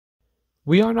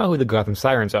We all know who the Gotham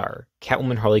Sirens are,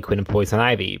 Catwoman, Harley Quinn, and Poison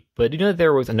Ivy, but do you know that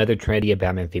there was another trinity of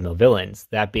Batman female villains,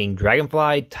 that being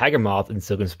Dragonfly, Tiger Moth, and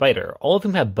Silken Spider, all of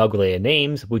whom have bug-related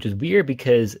names, which is weird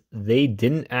because they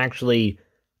didn't actually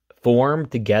form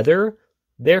together,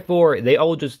 therefore they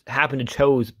all just happened to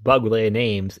chose bug-related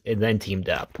names and then teamed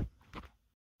up.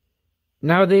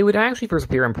 Now, they would actually first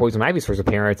appear in Poison Ivy's first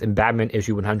appearance in Batman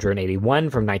issue 181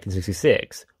 from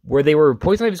 1966, where they were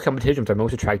Poison Ivy's competition for the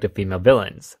most attractive female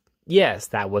villains. Yes,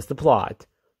 that was the plot.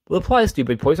 Well, the plot is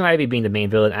stupid. Poison Ivy, being the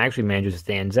main villain, actually manages to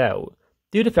stand out,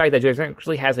 due to the fact that she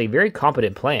actually has a very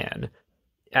competent plan,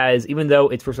 as even though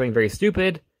it's for something very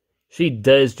stupid, she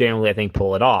does generally, I think,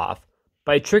 pull it off,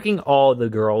 by tricking all the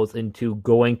girls into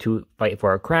going to fight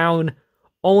for a crown,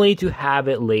 only to have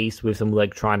it laced with some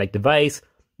electronic device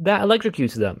that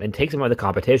electrocutes them and takes them out of the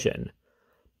competition.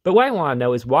 But what I want to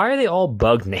know is, why are they all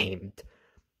bug named?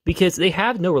 Because they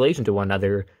have no relation to one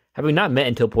another, having not met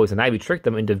until Poison Ivy tricked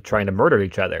them into trying to murder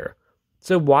each other.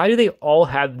 So why do they all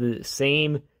have the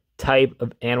same type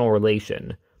of animal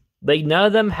relation? Like, none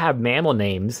of them have mammal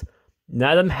names,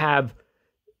 none of them have,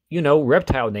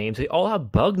 reptile names, they all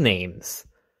have bug names.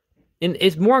 And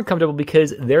it's more uncomfortable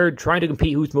because they're trying to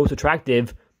compete who's most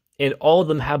attractive, and all of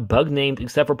them have bug names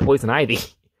except for Poison Ivy.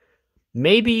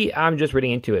 Maybe I'm just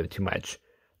reading into it too much,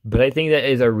 but I think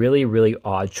that is a really, really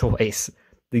odd choice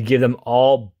to give them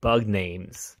all bug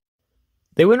names.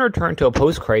 They would return to a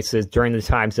post-crisis during the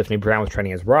time Stephanie Brown was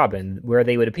training as Robin, where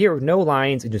they would appear with no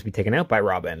lines and just be taken out by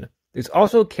Robin. There's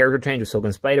also a character change with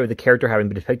Silken Spider, with the character having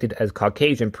been depicted as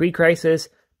Caucasian pre-crisis,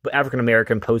 but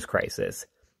African-American post-crisis.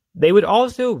 They would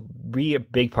also be a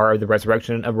big part of the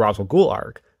resurrection of Ra's al Ghul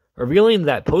arc, revealing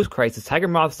that post-crisis Tiger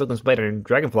Moth, Silken Spider, and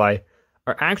Dragonfly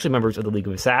are actually members of the League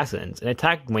of Assassins and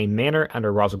attack Wayne Manor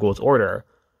under Ra's al Ghul's order,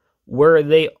 where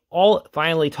they all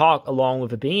finally talk, along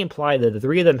with it being implied that the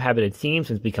three of them have been a team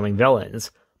since becoming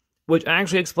villains, which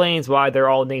actually explains why they're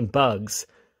all named Bugs.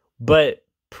 But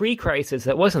pre-crisis,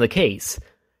 that wasn't the case.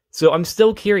 So I'm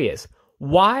still curious,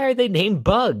 why are they named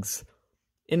Bugs?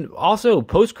 And also,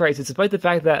 post-crisis, despite the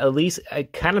fact that at least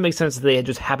it kind of makes sense that they had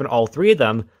just happened all three of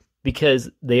them, because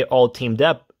they all teamed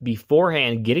up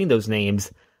beforehand getting those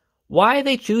names, why did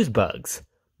they choose Bugs?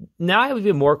 Now I have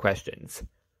even more questions.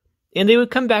 And they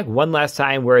would come back one last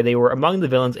time where they were among the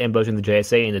villains ambushing the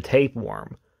JSA in the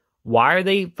tapeworm. Why are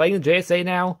they fighting the JSA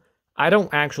now? I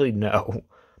don't actually know.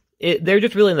 They're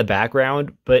just really in the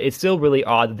background, but it's still really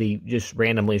odd that they just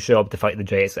randomly show up to fight the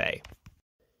JSA.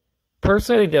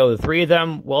 Personally, though, the three of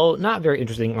them, well, not very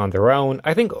interesting on their own.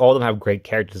 I think all of them have great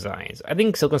character designs. I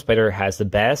think Silken Spider has the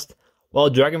best, while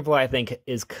Dragonfly, I think,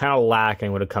 is kind of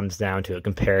lacking when it comes down to it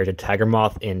compared to Tiger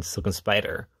Moth and Silken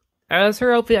Spider. As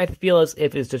her outfit, I feel as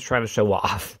if it's just trying to show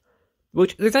off.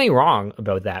 Which, there's nothing wrong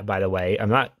about that, by the way. I'm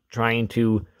not trying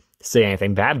to say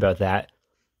anything bad about that.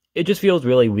 It just feels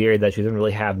really weird that she doesn't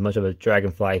really have much of a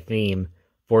Dragonfly theme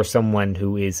for someone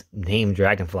who is named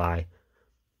Dragonfly.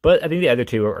 But I think the other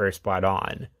two are spot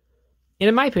on. And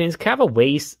in my opinion, it's kind of a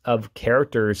waste of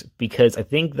characters because I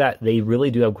think that they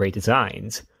really do have great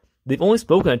designs. They've only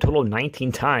spoken a total of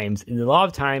 19 times, and a lot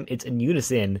of time it's in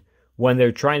unison when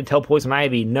they're trying to tell Poison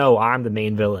Ivy, no, I'm the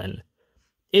main villain.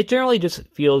 It generally just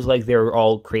feels like they were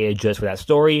all created just for that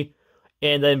story,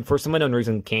 and then for some unknown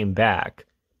reason came back.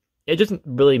 It doesn't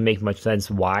really make much sense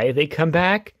why they come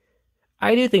back.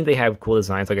 I do think they have cool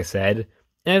designs, like I said,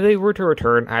 and if they were to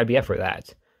return, I'd be up for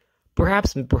that.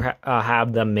 Perhaps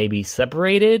have them maybe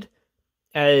separated,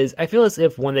 as I feel as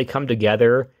if when they come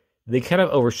together, they kind of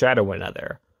overshadow one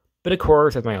another. But of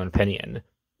course, that's my own opinion.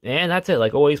 And that's it.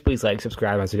 Like always, please like,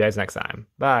 subscribe, and I'll see you guys next time.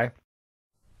 Bye.